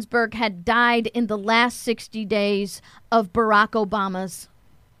Bader Ginsburg had died in the last 60 days of Barack Obama's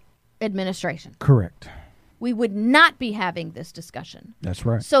administration. Correct. We would not be having this discussion. That's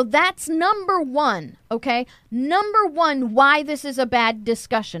right. So that's number one, okay? Number one, why this is a bad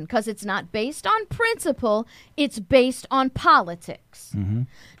discussion, because it's not based on principle, it's based on politics.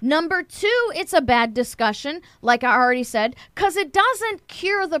 Number two, it's a bad discussion, like I already said, because it doesn't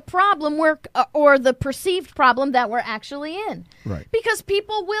cure the problem or the perceived problem that we're actually in. Right. Because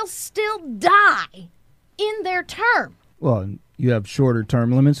people will still die in their term. Well, you have shorter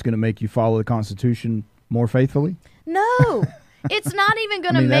term limits, going to make you follow the Constitution more faithfully? No, it's not even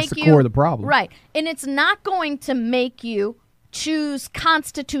going to make that's the core of the problem. Right. And it's not going to make you choose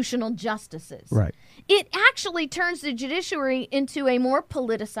constitutional justices. Right. It actually turns the judiciary into a more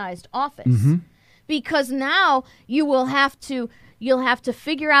politicized office because now you'll have to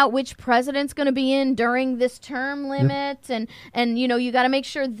figure out which president's going to be in during this term limit and you got to make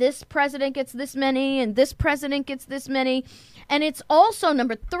sure this president gets this many and this president gets this many. And it's also,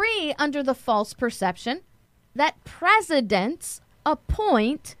 number three, under the false perception that presidents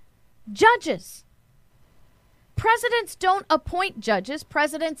appoint judges. Presidents don't appoint judges.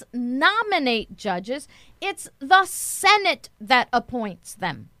 Presidents nominate judges. It's the Senate that appoints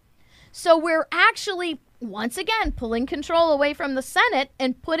them. So we're actually, once again, pulling control away from the Senate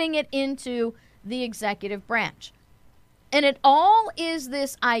and putting it into the executive branch. And it all is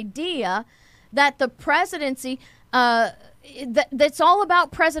this idea that the presidency... that's all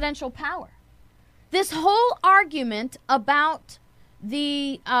about presidential power. This whole argument about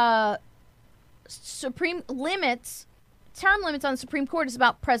the term limits on the Supreme Court is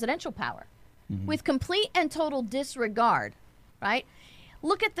about presidential power with complete and total disregard, right?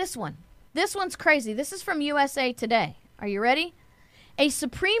 Look at this one. This one's crazy. This is from USA Today. Are you ready? A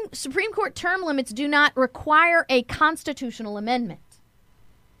Supreme Court term limits do not require a constitutional amendment.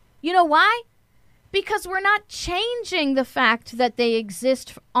 You know why? Because we're not changing the fact that they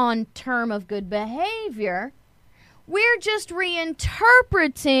exist on term of good behavior. We're just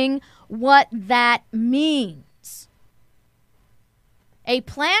reinterpreting what that means. A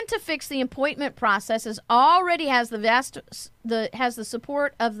plan to fix the appointment process already has the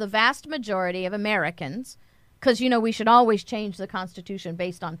support of the vast majority of Americans, because, we should always change the Constitution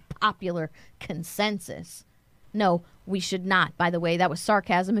based on popular consensus. No, we should not. By the way, that was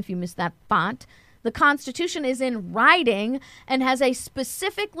sarcasm if you missed that font. The Constitution is in writing and has a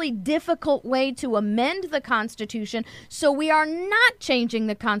specifically difficult way to amend the Constitution, so we are not changing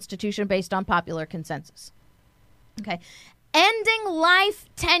the Constitution based on popular consensus. Okay. Ending life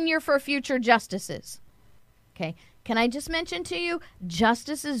tenure for future justices. Okay. Can I just mention to you,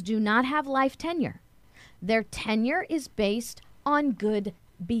 justices do not have life tenure. Their tenure is based on good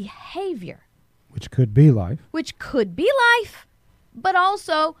behavior. Which could be life. Which could be life, but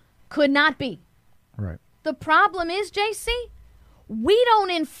also could not be. Right. The problem is, JC, we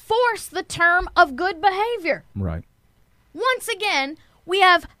don't enforce the term of good behavior. Right. Once again, we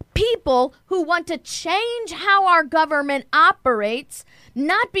have people who want to change how our government operates,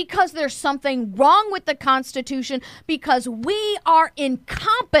 not because there's something wrong with the Constitution, because we are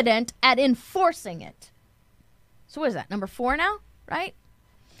incompetent at enforcing it. So what is that, number 4 now, right?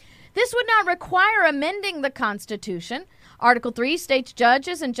 This would not require amending the Constitution. Article 3 states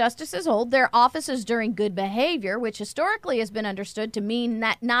judges and justices hold their offices during good behavior, which historically has been understood to mean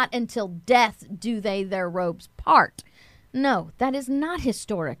that not until death do they their robes part. No, that is not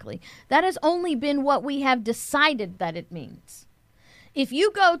historically. That has only been what we have decided that it means. If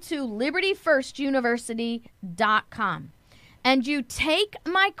you go to libertyfirstuniversity.com and you take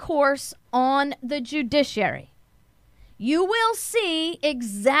my course on the judiciary, you will see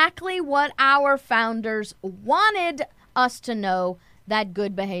exactly what our founders wanted us to know that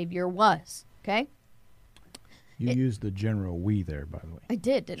good behavior was. Okay? You used the general we there, by the way. I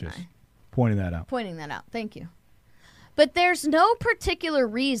did, didn't Just I? Pointing that out. Pointing that out. Thank you. But there's no particular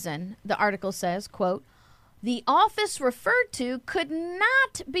reason, the article says, quote, the office referred to could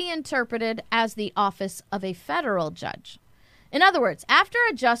not be interpreted as the office of a federal judge. In other words, after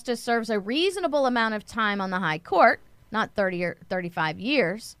a justice serves a reasonable amount of time on the high court, not 30 or 35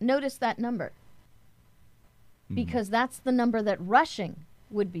 years, notice that number. Because that's the number that Rushing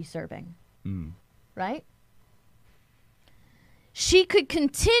would be serving. Right? She could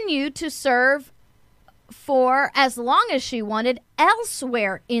continue to serve for as long as she wanted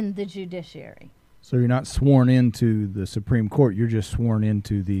elsewhere in the judiciary. So you're not sworn into the Supreme Court. You're just sworn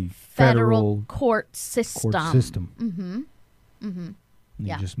into the federal court system.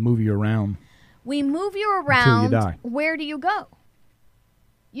 They just move you around. We move you around. Until you die. Where do you go?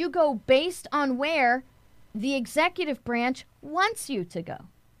 You go based on where the executive branch wants you to go.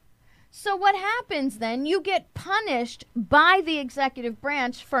 So what happens then? You get punished by the executive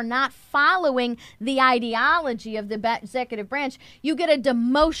branch for not following the ideology of the executive branch. You get a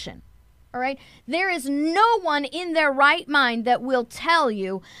demotion. All right? There is no one in their right mind that will tell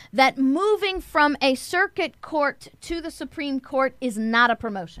you that moving from a circuit court to the Supreme Court is not a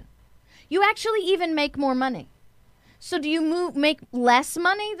promotion. You actually even make more money. So do you make less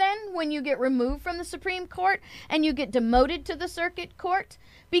money then when you get removed from the Supreme Court and you get demoted to the circuit court?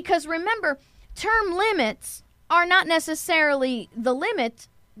 Because remember, term limits are not necessarily the limit.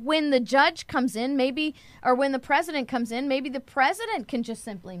 When the judge comes in, maybe, or when the president comes in, maybe the president can just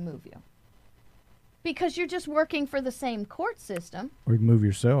simply move you. Because you're just working for the same court system. Or you can move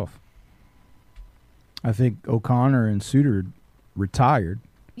yourself. I think O'Connor and Souter retired.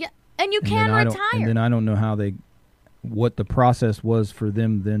 Yeah, and you can retire. And then I don't know what the process was for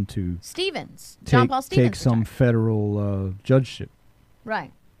them then to John Paul Stevens take some federal judgeship.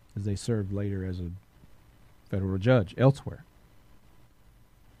 Right. As they served later as a federal judge elsewhere.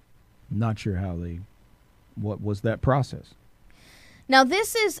 Not sure what was that process. Now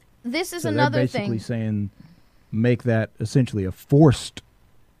this is so another they're basically saying make that essentially a forced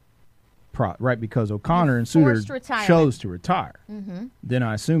right, because O'Connor and Souter chose to retire. Then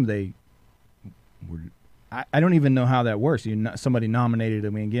I assume they were. I don't even know how that works. Somebody nominated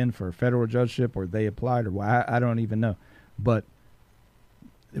them again for a federal judgeship, or they applied, or why? I don't even know. But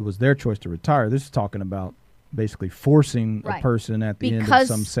it was their choice to retire. This is talking about basically forcing a person at the end of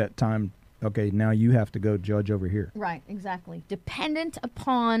some set time. Okay, now you have to go judge over here. Right, exactly. Dependent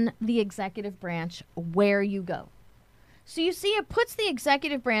upon the executive branch where you go. So you see, it puts the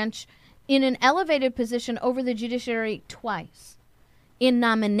executive branch in an elevated position over the judiciary twice, in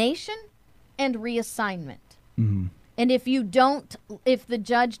nomination and reassignment. And if the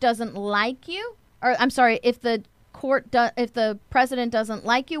judge doesn't like you, or I'm sorry, if the president doesn't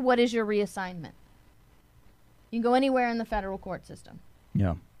like you, what is your reassignment? You can go anywhere in the federal court system.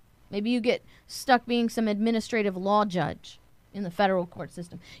 Yeah. Maybe you get stuck being some administrative law judge in the federal court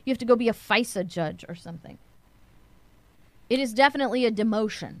system. You have to go be a FISA judge or something. It is definitely a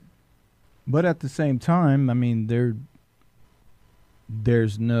demotion. But at the same time, I mean, there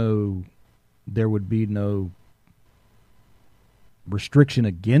would be no restriction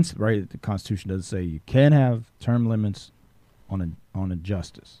against, right? The Constitution doesn't say you can have term limits on a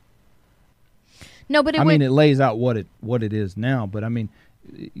justice. No, but I mean, it lays out what it is now, but I mean,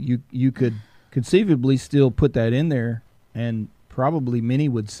 you could conceivably still put that in there, and probably many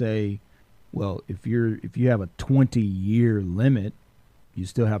would say, well, if you have a 20-year limit, you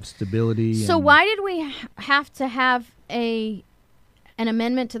still have stability. So why did we have to have an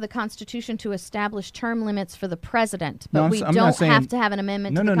amendment to the Constitution to establish term limits for the president, but we don't have to have an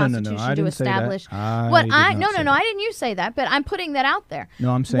amendment to the Constitution to establish what I no, I didn't you say that, but I'm putting that out there.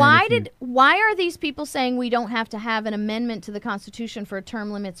 No, I'm saying why are these people saying we don't have to have an amendment to the Constitution for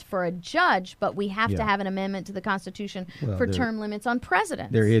term limits for a judge, but we have to have an amendment to the Constitution for term limits on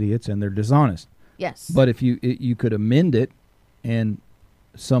presidents? They're idiots and they're dishonest. Yes. But if you could amend it, and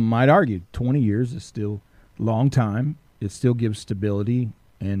some might argue 20 years is still a long time. It still gives stability,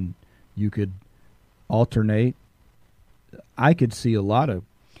 and you could alternate. I could see a lot of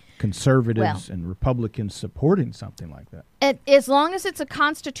conservatives and Republicans supporting something like that. As long as it's a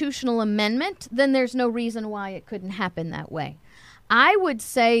constitutional amendment, then there's no reason why it couldn't happen that way. I would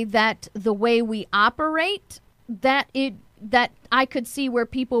say that the way we operate, that I could see where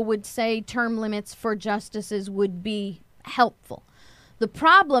people would say term limits for justices would be helpful. The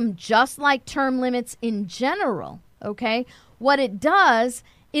problem, just like term limits in general, okay, what it does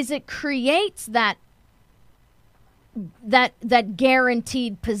is it creates that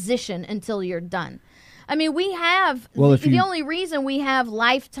guaranteed position until you're done. I mean, we have the only reason we have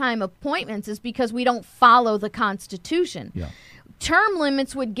lifetime appointments is because we don't follow the Constitution. Yeah. Term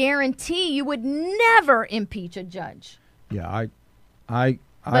limits would guarantee you would never impeach a judge. Yeah,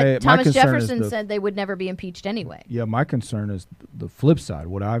 But Thomas Jefferson said they would never be impeached anyway. Yeah, my concern is the flip side.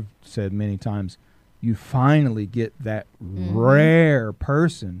 What I've said many times, you finally get that rare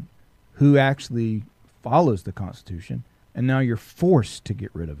person who actually follows the Constitution, and now you're forced to get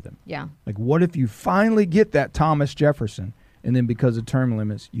rid of them. Yeah. Like, what if you finally get that Thomas Jefferson, and then because of term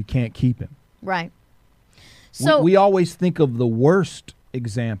limits, you can't keep him? Right. So we always think of the worst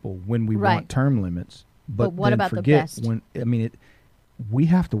example when we want term limits, but what about the best? We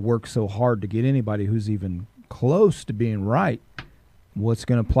have to work so hard to get anybody who's even close to being right. What's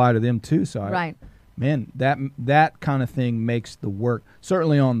going to apply to them too? So that kind of thing makes the work,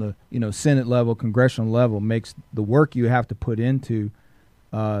 certainly on the Senate level, congressional level, makes the work you have to put into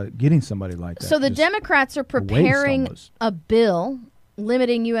getting somebody like that. So the Democrats are preparing a bill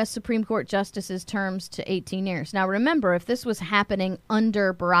limiting U.S. Supreme Court justices' terms to 18 years. Now, remember, if this was happening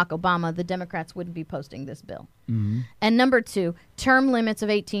under Barack Obama, the Democrats wouldn't be posting this bill. Mm-hmm. And number two, term limits of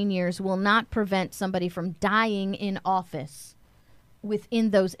 18 years will not prevent somebody from dying in office within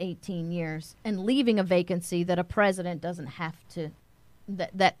those 18 years and leaving a vacancy that a president doesn't have to,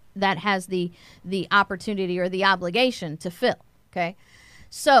 that has the opportunity or the obligation to fill. Okay?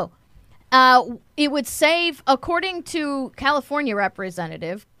 So it would save, according to California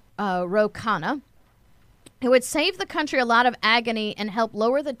Representative Ro Khanna, it would save the country a lot of agony and help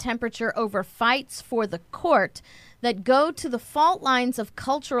lower the temperature over fights for the court that go to the fault lines of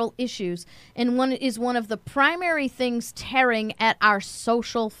cultural issues and is one of the primary things tearing at our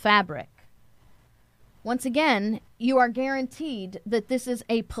social fabric. Once again, you are guaranteed that this is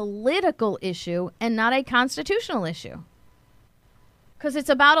a political issue and not a constitutional issue. Because it's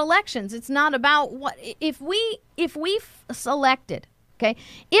about elections. It's not about what if we selected, okay?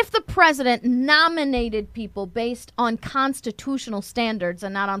 If the president nominated people based on constitutional standards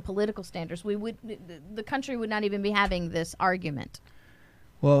and not on political standards, the country would not even be having this argument.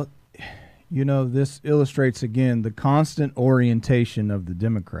 Well, this illustrates again the constant orientation of the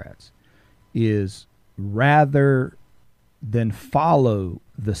Democrats is rather than follow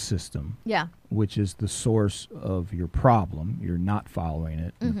the system. Yeah. Which is the source of your problem. You're not following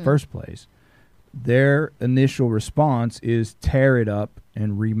it in the first place. Their initial response is tear it up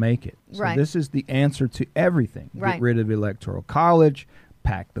and remake it. So this is the answer to everything. Right. Get rid of electoral college,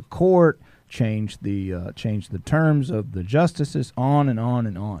 pack the court, change the terms of the justices, on and on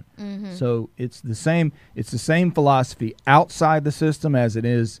and on. Mm-hmm. So it's the same philosophy outside the system as it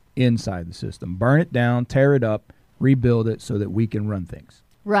is inside the system. Burn it down, tear it up, rebuild it so that we can run things.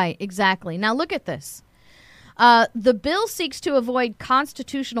 Right, exactly. Now look at this. The bill seeks to avoid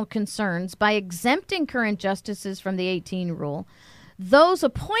constitutional concerns by exempting current justices from the 18 rule. Those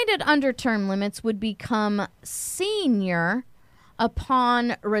appointed under term limits would become senior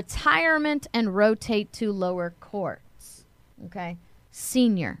upon retirement and rotate to lower courts. Okay?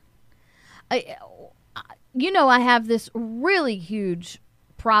 Senior. I have this really huge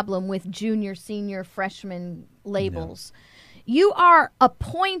problem with junior, senior, freshman labels. You are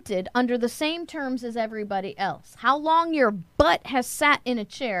appointed under the same terms as everybody else. How long your butt has sat in a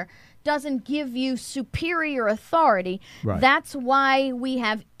chair doesn't give you superior authority. Right. That's why we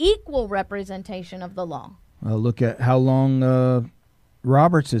have equal representation of the law. Look at how long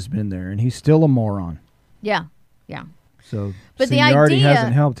Roberts has been there, and he's still a moron. Yeah. So but seniority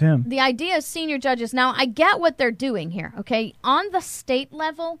hasn't helped him. The idea is senior judges. Now, I get what they're doing here, okay? On the state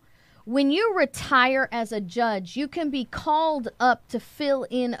level, when you retire as a judge, you can be called up to fill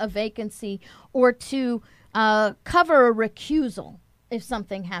in a vacancy or to cover a recusal if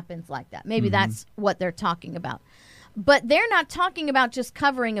something happens like that. Maybe that's what they're talking about. But they're not talking about just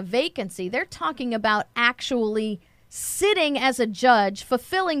covering a vacancy. They're talking about actually sitting as a judge,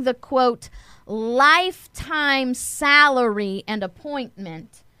 fulfilling the, quote, lifetime salary and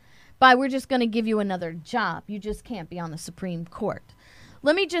appointment by we're just going to give you another job. You just can't be on the Supreme Court.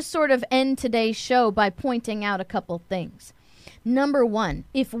 Let me just sort of end today's show by pointing out a couple things. Number one,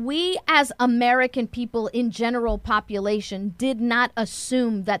 if we as American people in general population did not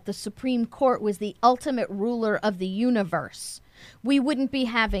assume that the Supreme Court was the ultimate ruler of the universe, we wouldn't be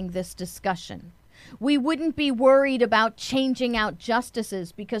having this discussion. We wouldn't be worried about changing out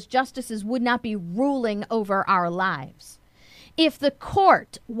justices because justices would not be ruling over our lives. If the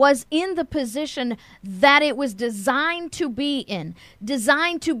court was in the position that it was designed to be in,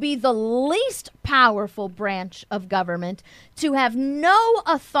 designed to be the least powerful branch of government, to have no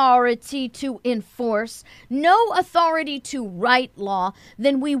authority to enforce, no authority to write law,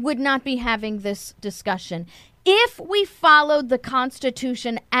 then we would not be having this discussion. If we followed the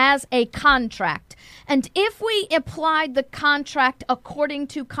Constitution as a contract, and if we applied the contract according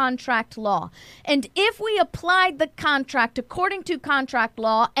to contract law, and if we applied the contract according to contract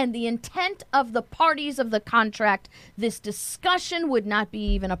law and the intent of the parties of the contract, this discussion would not be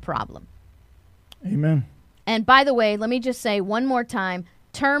even a problem. Amen. And by the way, let me just say one more time,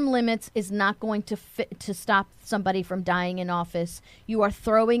 term limits is not going to stop somebody from dying in office. You are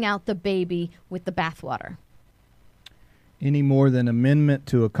throwing out the baby with the bathwater. Any more than amendment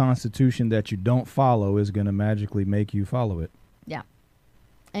to a constitution that you don't follow is going to magically make you follow it. Yeah.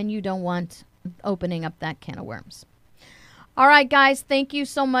 And you don't want opening up that can of worms. All right, guys, thank you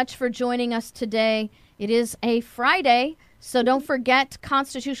so much for joining us today. It is a Friday, so don't forget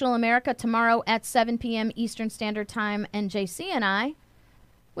Constitutional America tomorrow at 7 p.m. Eastern Standard Time. And JC and I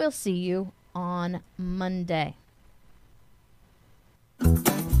will see you on Monday.